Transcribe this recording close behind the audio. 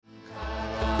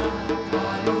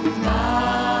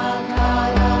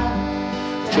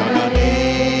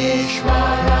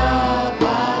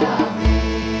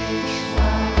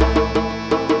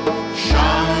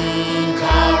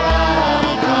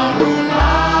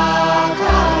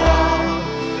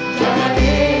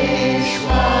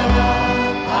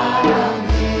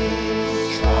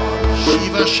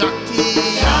Shakti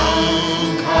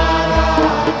Shankara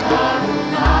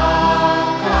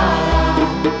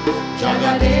Karunakaram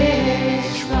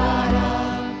Jagadeshwara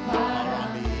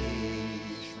Parameshwara.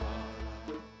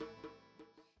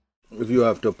 If you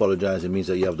have to apologize, it means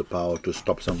that you have the power to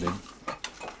stop something.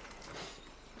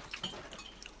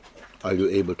 Are you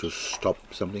able to stop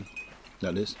something?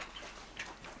 That is.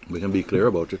 We can be clear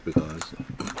about it because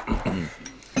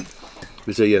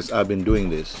we say, yes, I've been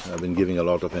doing this. I've been giving a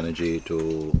lot of energy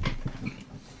to,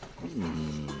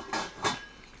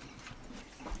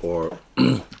 or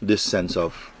this sense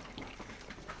of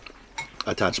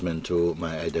attachment to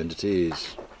my identity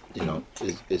is,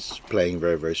 is playing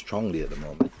very, very strongly at the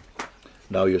moment.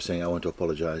 Now you're saying I want to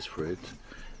apologize for it.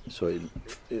 So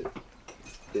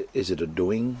is it a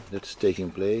doing that's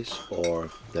taking place, or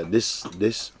that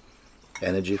this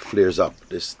energy flares up,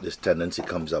 this tendency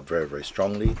comes up very, very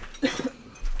strongly,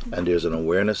 and there's an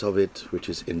awareness of it which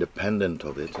is independent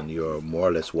of it, and you're more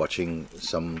or less watching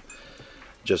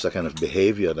just a kind of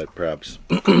behavior that perhaps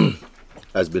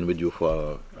has been with you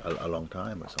for a long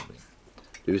time or something.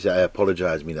 If you say, I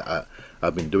apologize, mean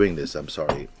I've been doing this, I'm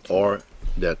sorry, or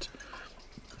that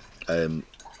I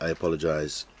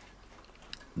apologize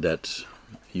that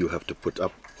you have to put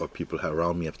up, or people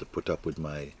around me have to put up with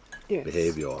my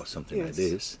behavior or something like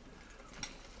this,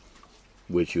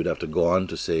 which you'd have to go on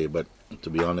to say, but to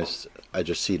be honest, I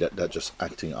just see that just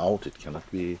acting out. It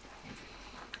cannot be,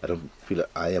 I don't feel that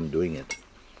I am doing it.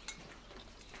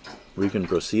 We can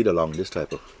proceed along this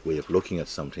type of way of looking at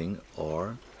something,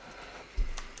 or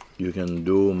you can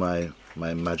do my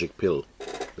magic pill,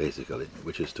 basically,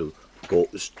 which is to go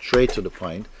straight to the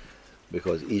point,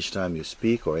 because each time you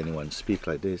speak, or anyone speak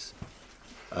like this,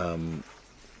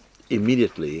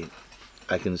 immediately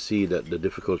I can see that the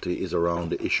difficulty is around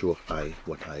the issue of I,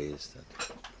 what I is.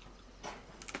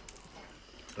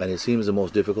 And it seems the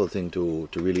most difficult thing to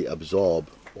really absorb,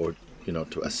 or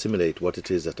to assimilate what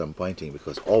it is that I'm pointing,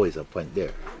 because always I point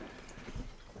there.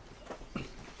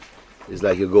 It's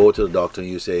like you go to the doctor and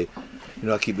you say,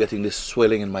 I keep getting this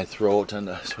swelling in my throat and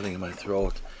swelling in my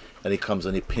throat, and he comes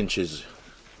and he pinches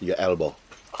your elbow.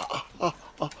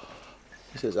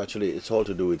 He says, actually, it's all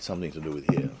to do with something to do with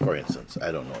here, for instance.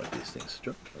 I don't know if these things are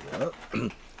true.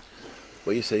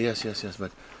 But you say, yes,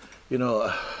 but,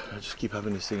 I just keep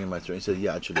having this thing in my throat. He says,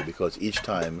 yeah, actually, because each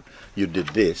time you did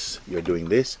this, you're doing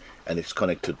this, and it's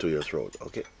connected to your throat,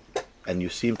 okay? And you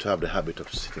seem to have the habit of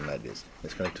sitting like this.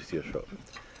 It's connected to your throat.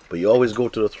 But you always go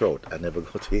to the throat and never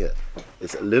go to here.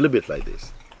 It's a little bit like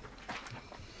this.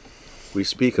 We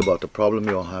speak about the problem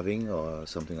you're having or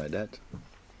something like that.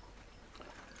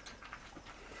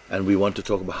 And we want to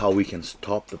talk about how we can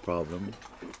stop the problem.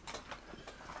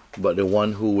 But the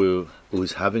one who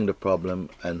is having the problem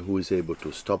and who is able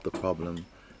to stop the problem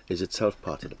is itself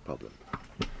part of the problem.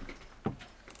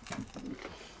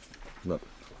 But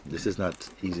this is not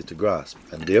easy to grasp.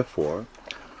 And therefore,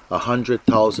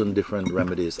 100,000 different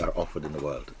remedies are offered in the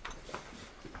world.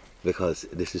 Because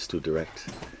this is too direct.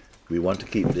 We want to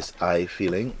keep this I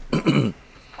feeling.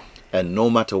 And no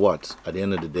matter what, at the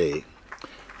end of the day,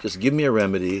 just give me a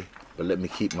remedy, but let me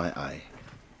keep my I.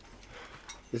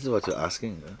 This is what you're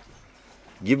asking. Huh?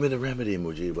 Give me the remedy,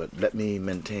 Mooji, but let me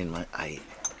maintain my I.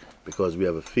 Because we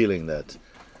have a feeling that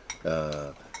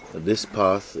this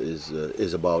path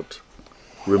is about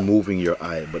removing your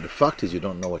I. But the fact is you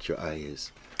don't know what your I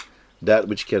is. That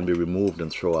which can be removed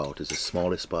and thrown out is the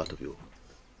smallest part of you.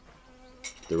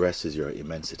 The rest is your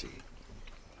immensity.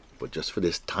 But just for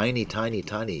this tiny, tiny,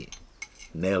 tiny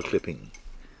nail clipping,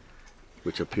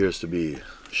 which appears to be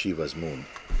Shiva's moon.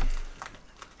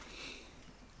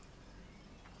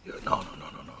 No.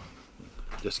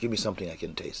 Just give me something I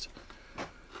can taste.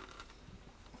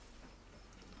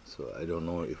 So I don't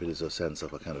know if it is a sense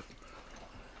of a kind of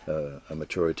a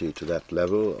maturity to that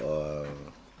level, or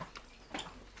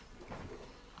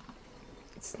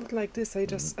it's not like this. I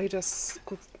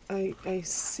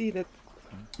see that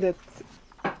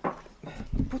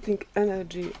putting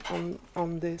energy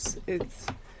on this,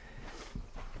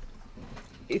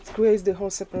 it creates the whole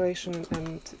separation,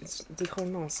 and it's the whole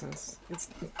nonsense. It's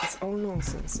all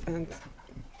nonsense,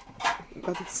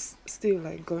 but it's still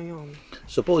like going on.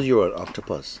 Suppose you're an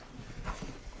octopus,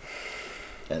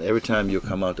 and every time you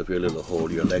come out of your little hole,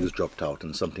 your legs dropped out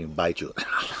and something bites you.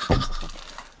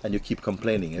 And you keep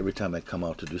complaining, every time I come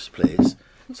out to this place,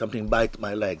 something bites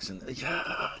my legs, and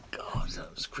God,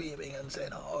 I'm screaming and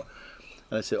saying, oh.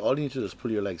 And I say, all you need to do is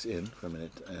pull your legs in for a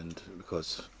minute, and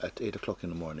because at 8 o'clock in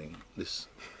the morning, this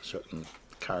certain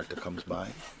character comes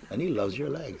by, and he loves your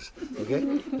legs,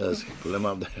 okay? Just pull them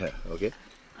up there, okay?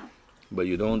 But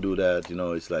you don't do that, you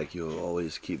know, it's like you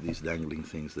always keep these dangling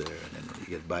things there and then you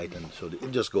get bite and so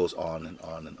it just goes on and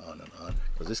on and on and on.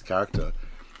 Because this character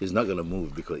is not going to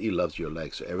move because he loves your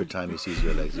legs. So every time he sees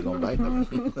your legs, he's going to bite them.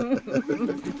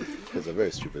 It's a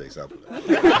very stupid example.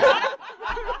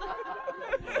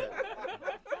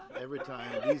 Every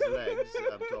time these legs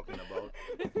I'm talking about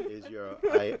is your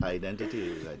I identity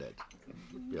is like that.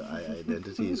 Your I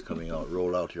identity is coming out.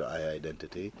 Roll out your I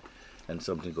identity. And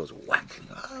something goes whack.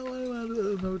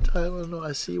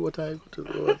 I see what I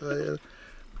do.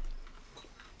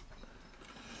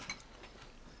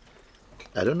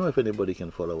 I don't know if anybody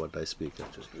can follow what I speak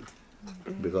actually,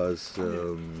 because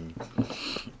in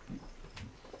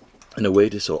a way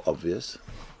it is so obvious,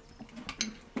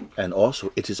 and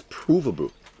also it is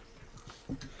provable.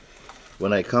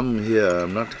 When I come here,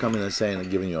 I'm not coming and saying and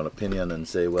giving you an opinion and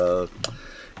say, well,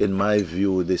 in my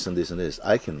view, this and this and this.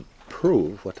 I can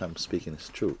prove what I'm speaking is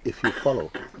true. If you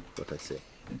follow what I say,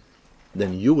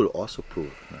 then you will also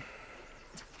prove.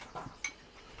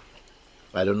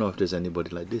 I don't know if there's anybody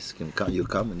like this. You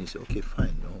come and you say, okay,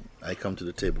 fine. No, I come to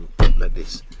the table like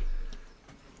this.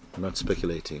 I'm not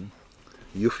speculating.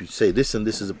 You say this and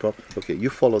this is a problem. Okay, you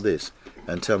follow this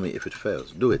and tell me if it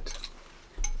fails. Do it.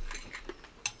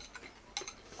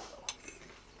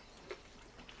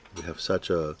 We have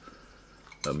such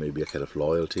maybe a kind of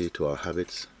loyalty to our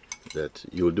habits that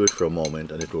you will do it for a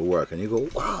moment and it will work and you go,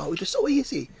 wow, it is so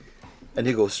easy, and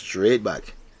you go straight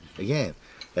back again.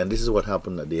 And this is what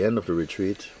happened at the end of the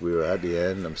retreat. We were at the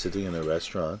end, I'm sitting in a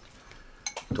restaurant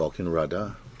talking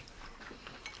Radha,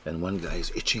 and one guy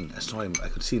is itching. I saw him, I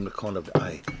could see him in the corner of the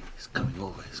eye. He's coming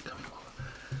over. He's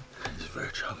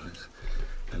very troubled.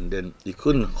 And then he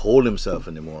couldn't hold himself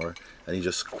anymore and he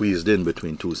just squeezed in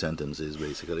between two sentences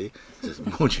basically. He says,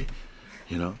 Mooji,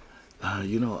 you know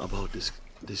about this,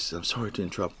 I'm sorry to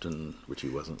interrupt, and which he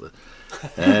wasn't, but,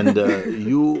 and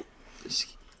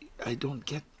I don't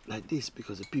get like this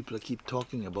because the people keep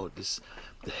talking about this,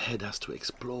 the head has to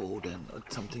explode and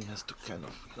something has to kind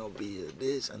of be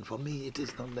this, and for me it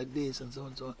is not like this, and so on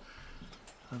and so on.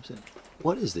 I'm saying,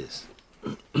 what is this?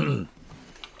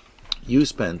 You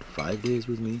spent 5 days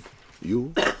with me,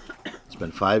 you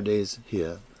spent 5 days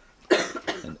here,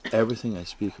 and everything I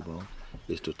speak about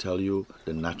is to tell you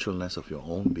the naturalness of your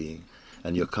own being.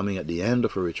 And you're coming at the end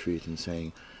of a retreat and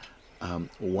saying,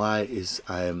 why is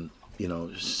I'm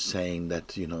saying that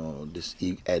this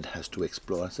Ed has to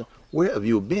explore. So where have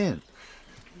you been?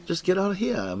 Just get out of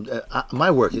here.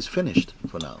 My work is finished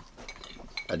for now.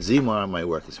 At Zimar, my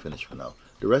work is finished for now.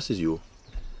 The rest is you.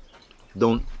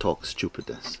 Don't talk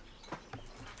stupidness.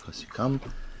 Because you come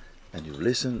and you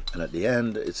listen, and at the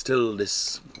end it's still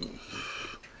this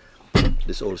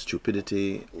old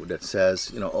stupidity that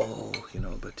says,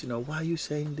 but why are you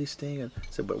saying this thing? And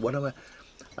say, but what am I?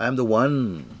 I am the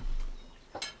one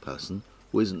person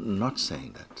who is not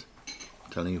saying that,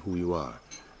 telling you who you are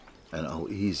and how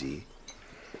easy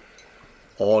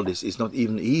all this is. Not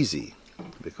even easy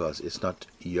because it's not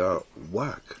your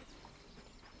work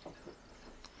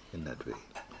in that way.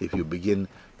 If you begin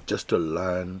just to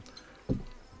learn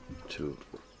to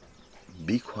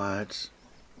be quiet,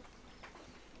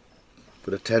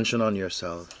 put attention on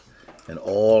yourself, and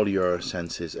all your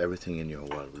senses, everything in your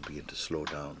world will begin to slow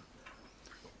down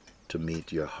to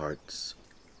meet your heart's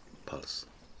pulse.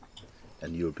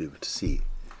 And you'll be able to see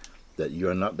that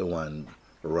you're not the one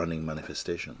running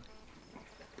manifestation,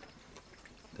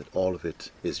 that all of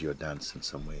it is your dance in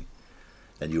some way.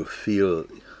 And you'll feel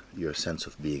your sense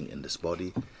of being in this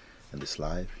body, in this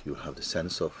life. You'll have the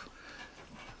sense of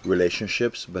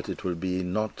relationships, but it will be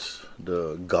not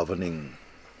the governing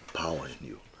power in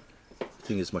you. The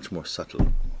thing is much more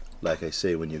subtle. Like I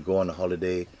say, when you go on a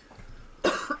holiday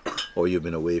or you've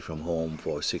been away from home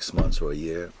for 6 months or a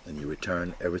year and you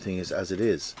return, everything is as it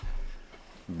is,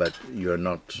 but you're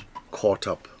not caught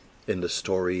up in the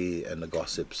story and the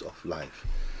gossips of life.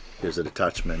 There's a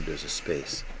detachment, there's a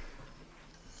space.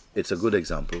 It's a good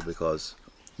example because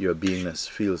your beingness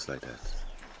feels like that.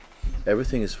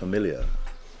 Everything is familiar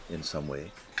in some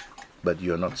way, but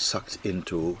you're not sucked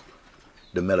into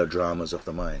the melodramas of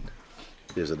the mind.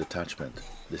 There's a detachment.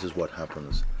 This is what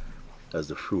happens as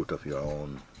the fruit of your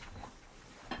own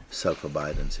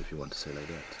self-abidance, if you want to say like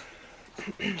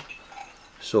that.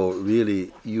 So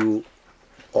really, you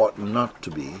ought not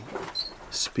to be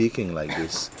speaking like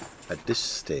this at this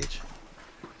stage.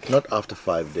 Not after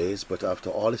 5 days, but after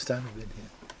all this time you've been here.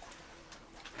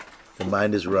 The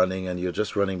mind is running and you're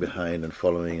just running behind and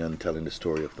following and telling the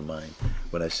story of the mind.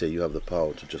 When I say you have the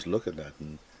power to just look at that,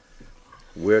 and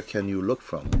where can you look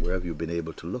from? Where have you been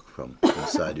able to look from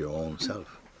inside your own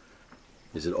self?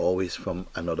 Is it always from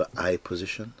another I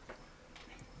position?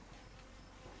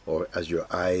 Or has your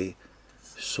eye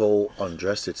so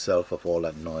undressed itself of all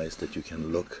that noise that you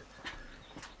can look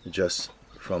just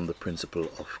from the principle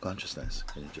of consciousness?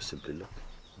 Can you just simply look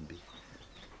and be?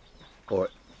 Or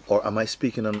am I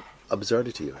speaking on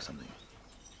absurdity or something?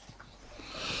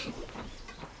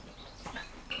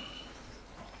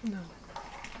 No.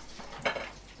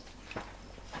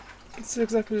 It's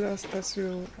exactly as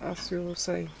you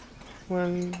say.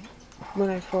 When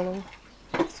I follow,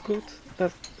 it's good.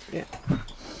 But yeah,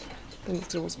 then it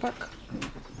goes back.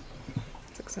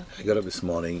 It's exactly. I got up this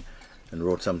morning and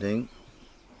wrote something.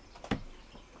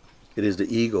 It is the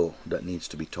ego that needs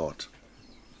to be taught.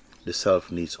 The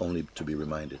self needs only to be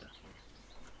reminded.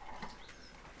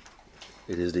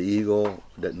 It is the ego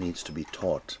that needs to be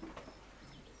taught.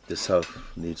 The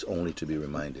self needs only to be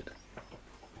reminded.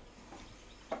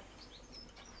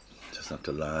 Just have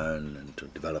to learn and to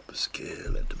develop a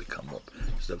skill and to become up.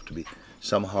 Just have to be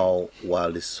somehow,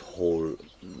 while this whole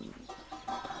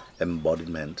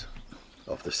embodiment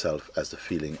of the self as the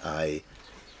feeling I,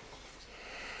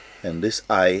 and this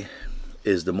I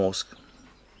is the most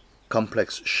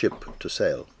complex ship to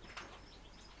sail.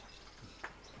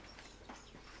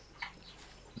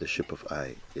 The ship of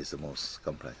I is the most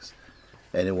complex.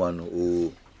 Anyone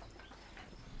who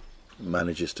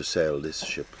manages to sail this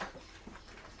ship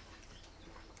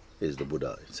is the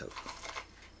Buddha itself.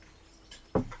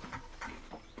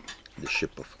 The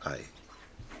ship of I.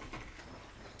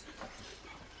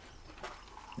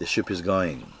 The ship is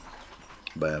going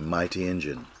by a mighty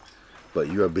engine, but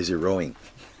you are busy rowing.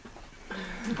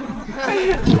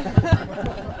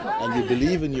 And you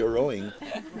believe in your rowing.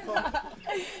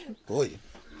 Boy.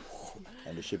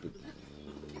 And the ship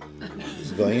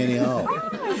is going anyhow.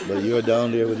 But you're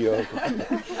down there with your...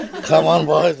 Come on,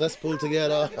 boys, let's pull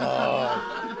together.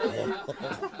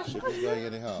 The ship is going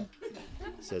anyhow.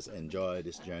 It says, enjoy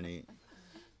this journey.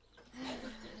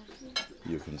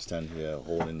 You can stand here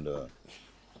holding the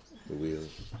wheel,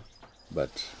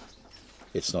 but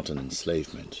it's not an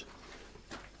enslavement.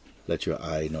 Let your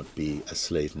eye not be a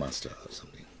slave master or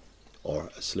something, or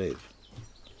a slave.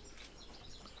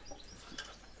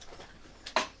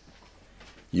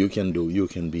 You can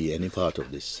be any part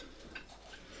of this,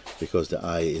 because the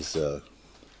eye is a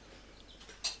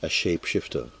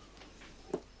shape-shifter.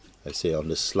 I say on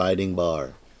the sliding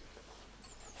bar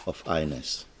of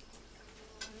I-ness.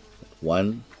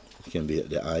 One, it can be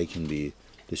the I can be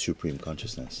the supreme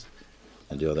consciousness,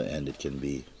 and the other end it can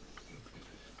be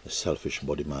a selfish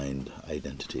body-mind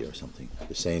identity or something.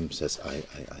 The same says I.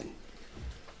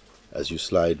 As you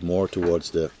slide more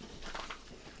towards the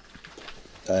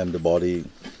I am the body,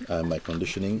 I am my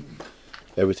conditioning,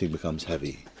 everything becomes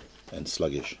heavy and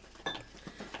sluggish.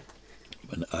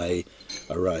 When I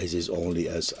arises only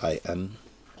as I am,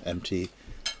 empty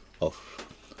of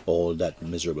all that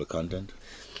miserable content,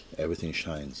 everything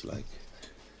shines like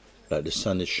the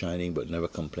sun is shining but never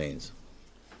complains.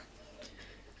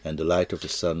 And the light of the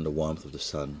sun, the warmth of the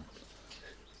sun,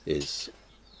 is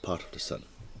part of the sun.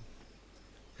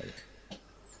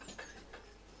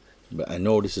 But I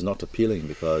know this is not appealing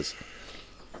because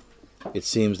it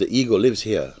seems the ego lives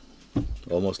here,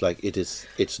 almost like it is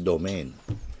its domain,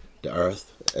 the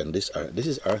earth, and this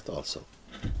is earth also.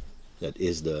 That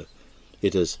is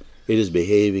it is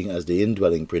behaving as the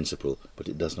indwelling principle, but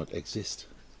it does not exist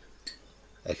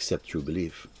except through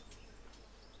belief.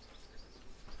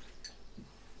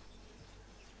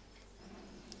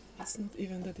 It's not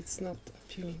even that it's not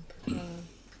appealing.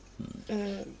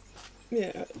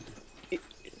 Yeah.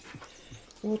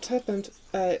 What happened?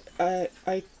 I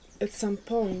at some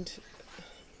point,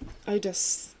 I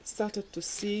just started to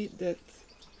see that.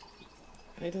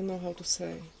 I don't know how to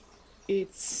say.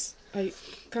 I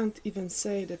can't even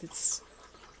say that it's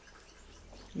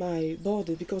my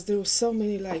body, because there were so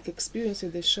many like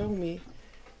experiences they show me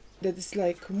that it's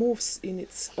like moves in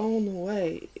its own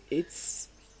way.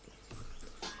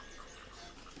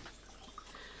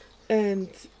 And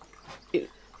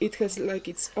it has like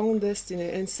its own destiny,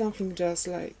 and something just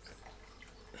like,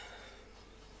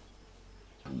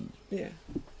 yeah.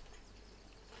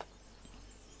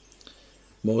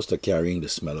 Most are carrying the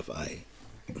smell of I.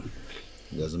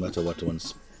 It doesn't matter what one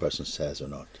person says or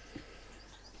not,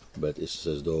 but it's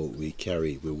as though we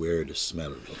wear the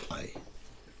smell of I.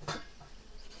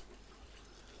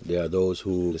 There are those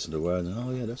who listen to the words,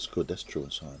 oh yeah, that's good, that's true,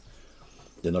 and so on.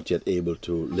 They're not yet able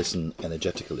to listen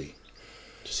energetically,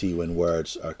 to see when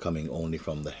words are coming only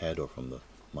from the head or from the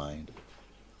mind,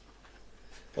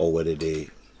 or whether they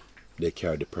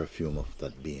carry the perfume of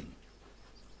that being.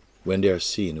 When they are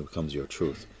seen, it becomes your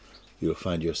truth. You'll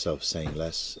find yourself saying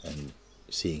less and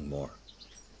seeing more.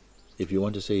 If you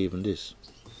want to say even this,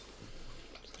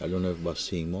 I don't know about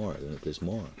seeing more. I don't know if there's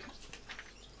more.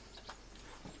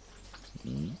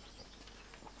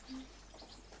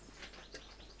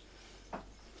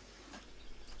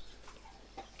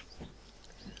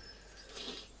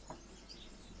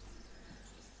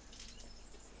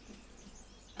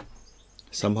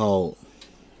 Somehow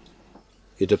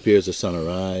it appears the sun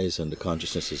arise and the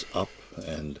consciousness is up,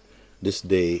 and this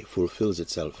day fulfills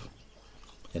itself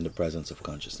in the presence of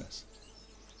consciousness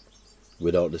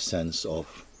without the sense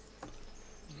of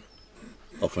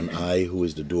an I who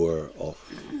is the doer of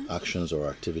actions or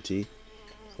activity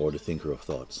or the thinker of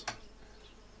thoughts.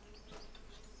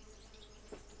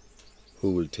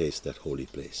 Who will taste that holy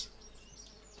place?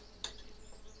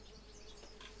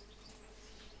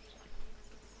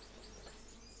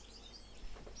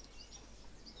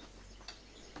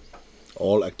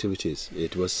 All activities,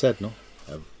 it was said, no?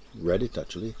 I've read it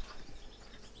actually.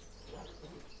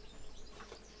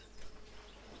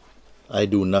 I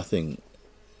do nothing,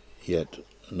 yet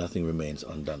nothing remains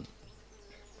undone.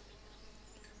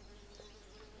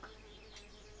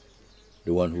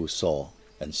 The one who saw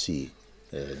and see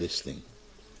this thing.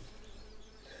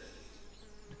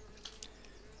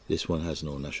 This one has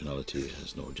no nationality,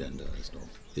 has no gender,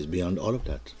 is beyond all of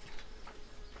that.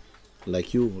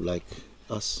 Like you, like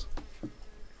us.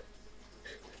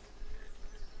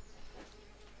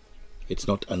 It's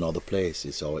not another place,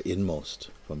 it's our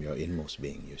inmost, from your inmost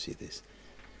being, you see this.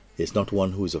 It's not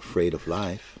one who is afraid of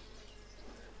life.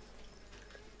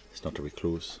 It's not a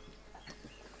recluse.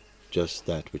 Just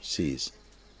that which sees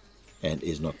and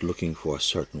is not looking for a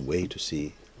certain way to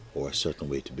see or a certain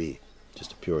way to be. Just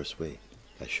the purest way.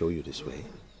 I show you this way.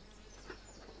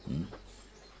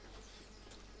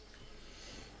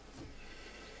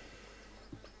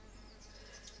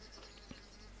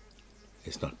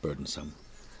 It's not burdensome.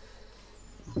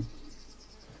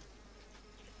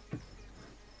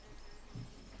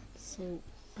 So,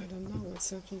 I don't know, when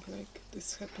something like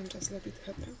this happen, just let it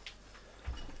happen.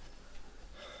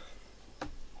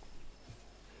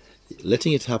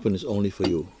 Letting it happen is only for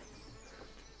you.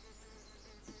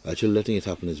 Actually, letting it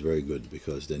happen is very good,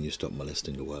 because then you stop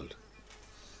molesting the world.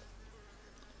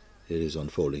 It is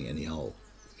unfolding anyhow,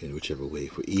 in whichever way.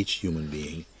 For each human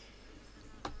being,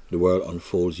 the world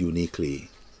unfolds uniquely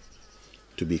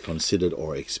to be considered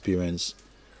or experienced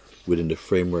within the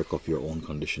framework of your own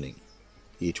conditioning.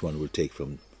 Each one will take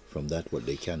from that what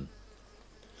they can.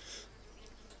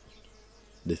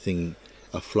 The thing,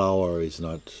 a flower is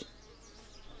not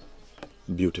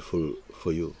beautiful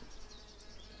for you.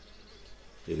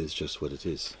 It is just what it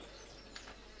is.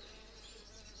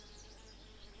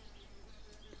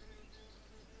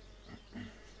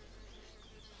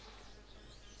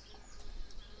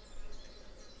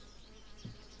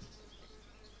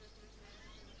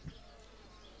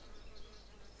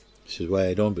 This is why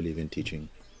I don't believe in teaching.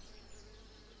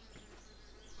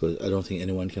 Because I don't think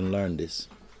anyone can learn this.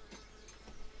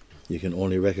 You can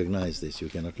only recognize this, you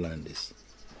cannot learn this.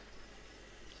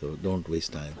 So don't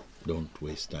waste time. Don't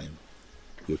waste time.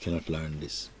 You cannot learn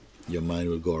this. Your mind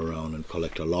will go around and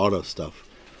collect a lot of stuff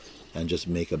and just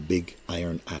make a big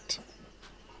iron hat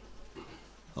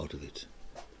out of it.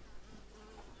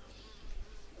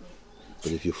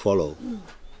 But if you follow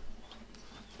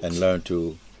and learn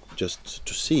to just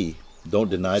to see, don't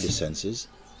deny the senses,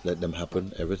 let them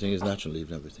happen. Everything is natural,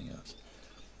 even everything else.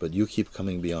 But you keep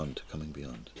coming beyond, coming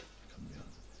beyond, coming beyond.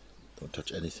 Don't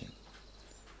touch anything.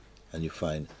 And you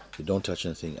find you don't touch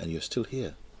anything and you're still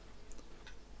here.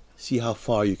 See how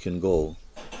far you can go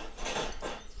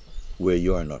where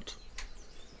you are not.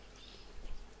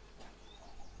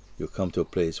 You'll come to a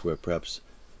place where perhaps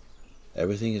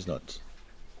everything is not,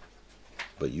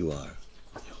 but you are.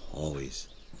 You're always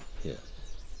here.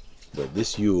 But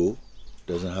this you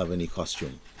doesn't have any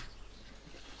costume.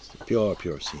 It's pure,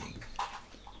 pure seeing.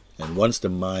 And once the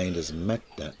mind has met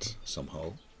that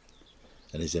somehow,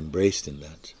 and is embraced in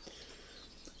that,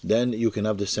 then you can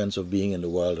have the sense of being in the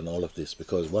world and all of this.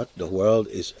 Because what? The world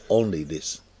is only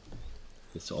this.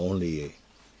 It's only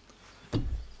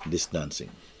this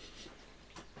dancing.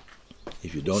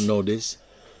 If you don't know this,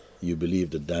 you believe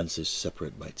the dance is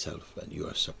separate by itself and you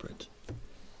are separate.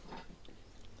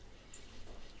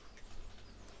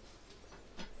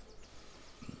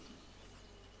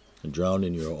 Drown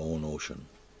in your own ocean.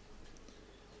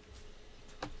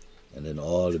 And then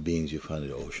all the beings you find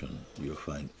in the ocean, you'll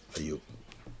find are you.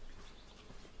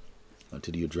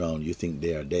 Until you drown, you think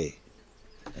they are they,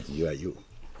 and you are you.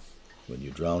 When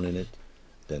you drown in it,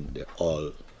 then they're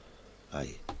all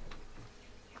I.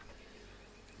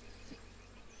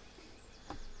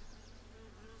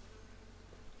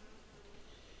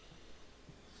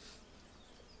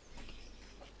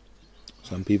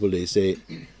 Some people, they say,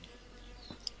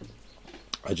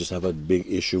 I just have a big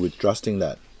issue with trusting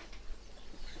that.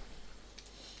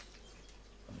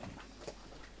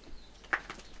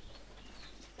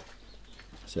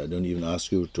 So I don't even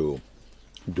ask you to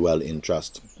dwell in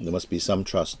trust. There must be some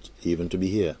trust even to be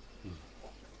here,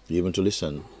 even to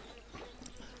listen.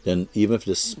 Then even if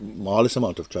the smallest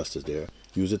amount of trust is there,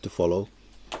 use it to follow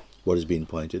what is being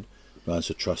pointed. No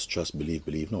answer, trust,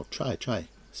 believe. No, try.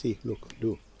 See, look,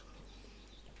 do.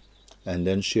 And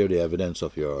then share the evidence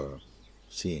of your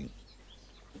seeing.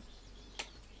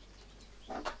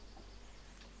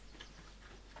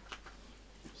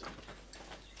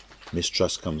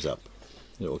 Mistrust comes up.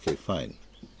 Okay, fine.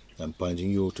 I'm pointing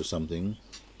you to something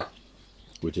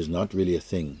which is not really a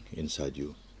thing inside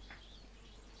you.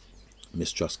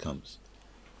 Mistrust comes.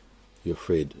 You're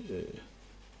afraid.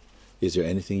 Is there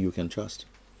anything you can trust?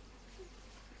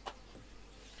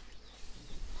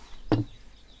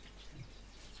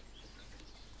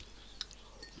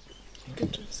 I can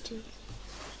trust you.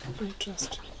 I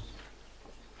trust you.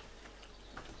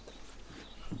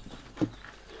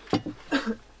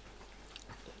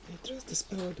 I trust this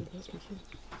power that brought me here.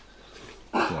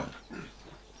 Yeah.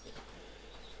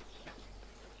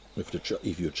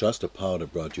 If you trust the power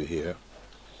that brought you here,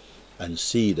 and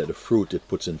see that the fruit it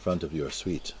puts in front of you are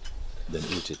sweet, then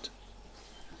eat it.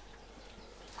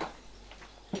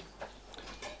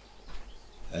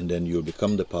 And then you'll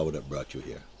become the power that brought you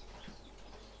here.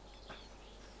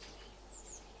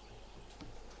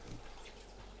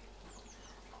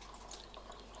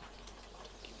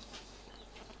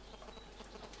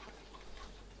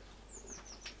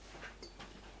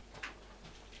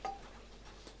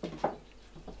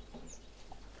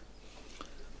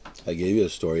 I gave you a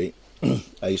story.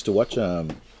 I used to watch,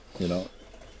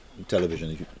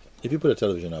 television. If you put a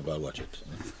television up, I'll watch it.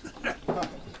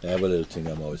 I have a little thing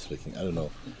I'm always flicking. I don't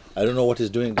know what is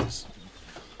doing this.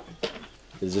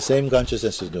 It's the same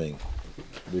consciousness is doing,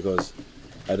 because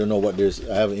I don't know what there's.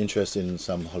 I have an interest in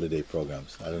some holiday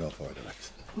programs. I don't know for it.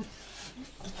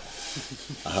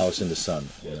 A House in the Sun.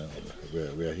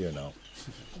 We're here now.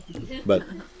 But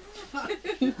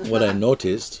what I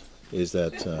noticed is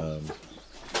that.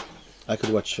 I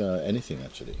could watch anything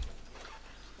actually,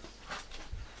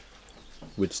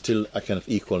 with still a kind of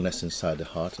equalness inside the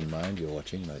heart and mind. You're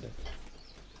watching like that,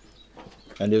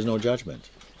 and there's no judgment.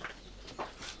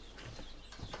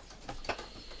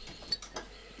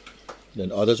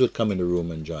 Then others would come in the room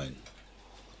and join,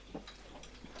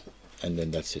 and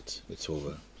then that's it. It's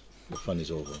over. The fun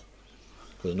is over,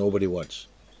 because nobody watch.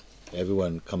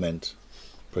 Everyone comment,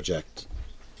 project,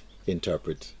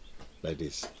 interpret, like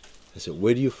this. I said,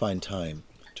 where do you find time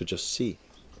to just see?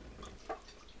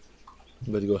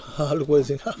 But you go, look what he's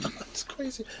saying. It's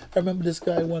crazy. I remember this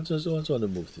guy once and so on, the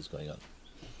movie is going on.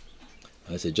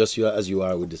 And I said, just as you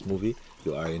are with this movie,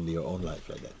 you are in your own life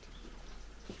like that.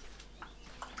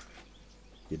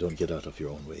 You don't get out of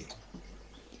your own way.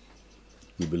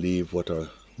 You believe what our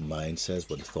mind says,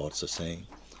 what the thoughts are saying.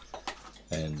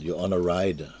 And you're on a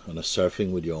ride, on a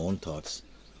surfing with your own thoughts.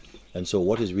 And so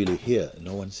what is really here,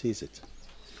 no one sees it.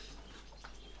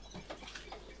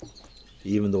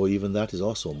 Even though even that is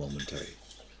also momentary.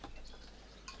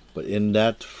 But in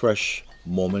that fresh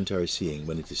momentary seeing,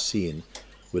 when it is seen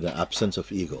with an absence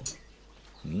of ego,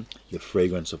 the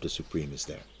fragrance of the Supreme is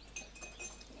there.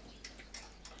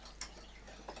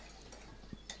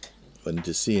 When it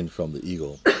is seen from the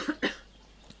ego,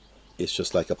 it's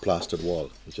just like a plastered wall.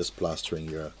 It's just plastering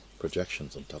your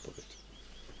projections on top of it.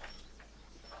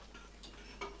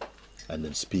 And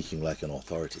then speaking like an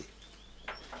authority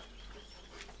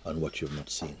on what you've not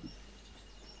seen.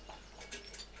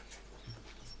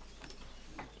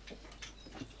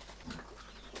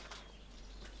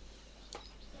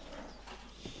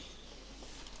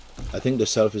 I think the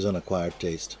self is an acquired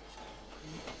taste.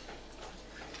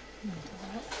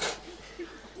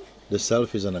 The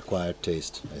self is an acquired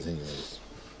taste, I think it is.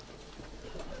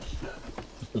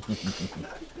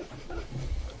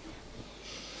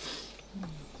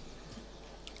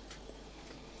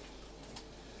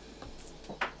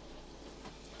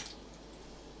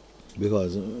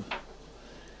 Because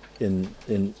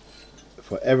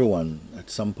for everyone at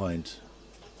some point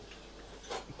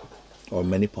or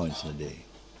many points in the day,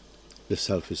 the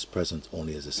self is present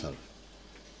only as a self,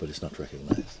 but it's not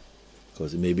recognized,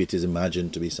 because maybe it is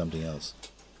imagined to be something else.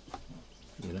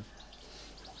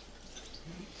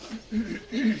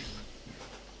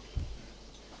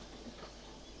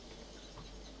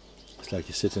 It's like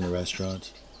you sit in a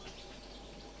restaurant,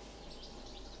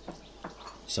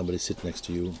 somebody sits next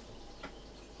to you,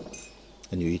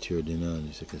 and you eat your dinner and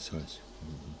you say, okay, sorry,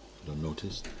 you don't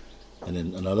notice. And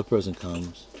then another person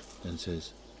comes and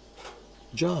says,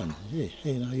 John, hey,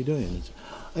 how you doing?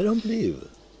 I don't believe.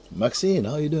 Maxine,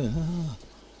 how you doing? Ah.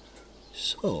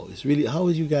 So, it's really, how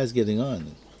are you guys getting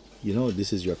on? You know,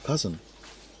 this is your cousin.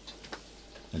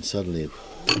 And suddenly,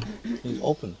 it's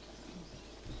open.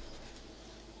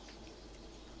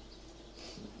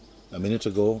 A minute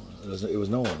ago, it was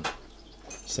no one.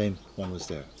 Same one was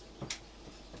there.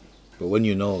 But when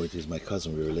you know it is my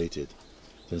cousin, we're related,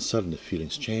 then suddenly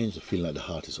feelings change, the feeling like the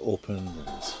heart is open, and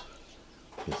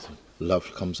it's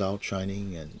love comes out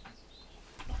shining, and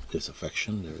there's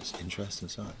affection, there's interest,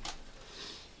 and so on.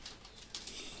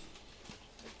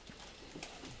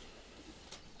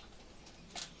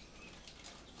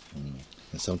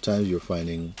 And sometimes you're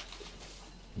finding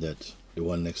that the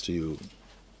one next to you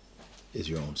is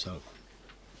your own self.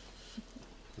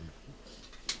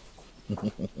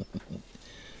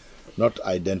 Not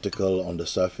identical on the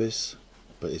surface,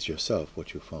 but it's yourself,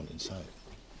 what you found inside.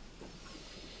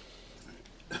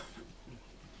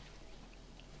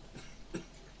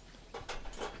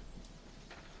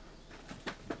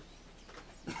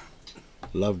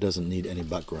 Love doesn't need any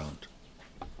background.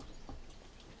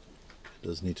 It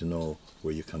doesn't need to know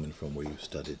where you're coming from, where you've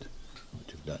studied,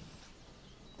 what you've done.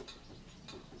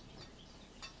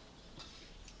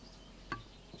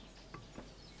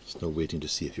 It's no waiting to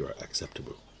see if you are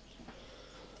acceptable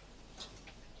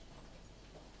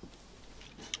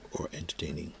or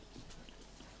entertaining.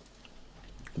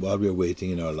 While we are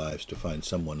waiting in our lives to find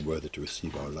someone worthy to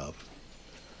receive our love,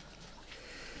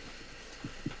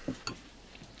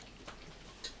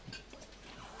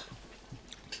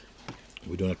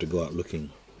 we don't have to go out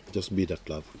looking. Just be that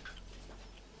love.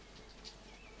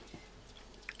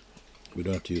 We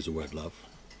don't have to use the word love.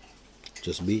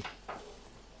 Just be.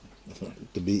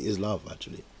 To be is love,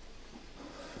 actually.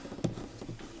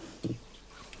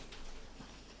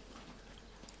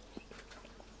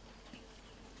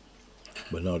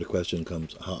 But now the question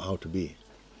comes, how to be?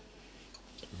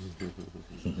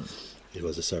 It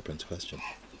was the serpent's question.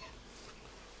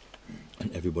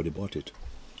 And everybody bought it.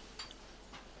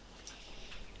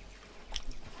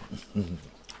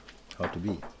 How to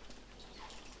be?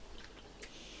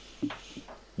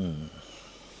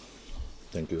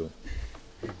 Thank you.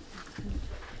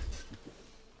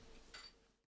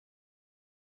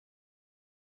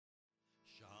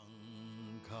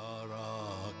 Shankara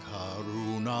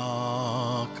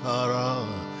Karunakara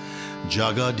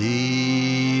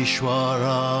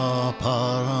Jagadishwara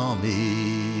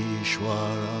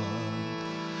Parameshwara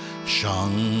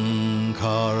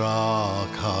Shankara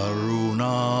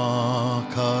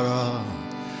Karunakara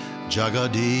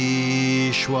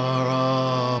Jagadishwara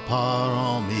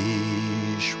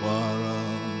Parameshwara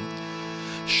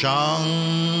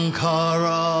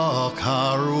Shankara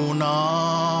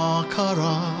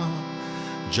Karunakara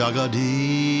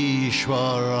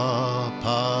Jagadishwara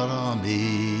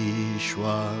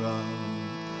Parameshwara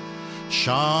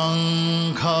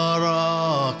Shankara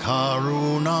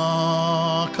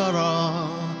Karunakara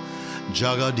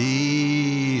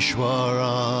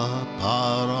Jagadishwara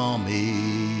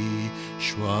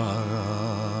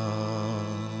Parameshwara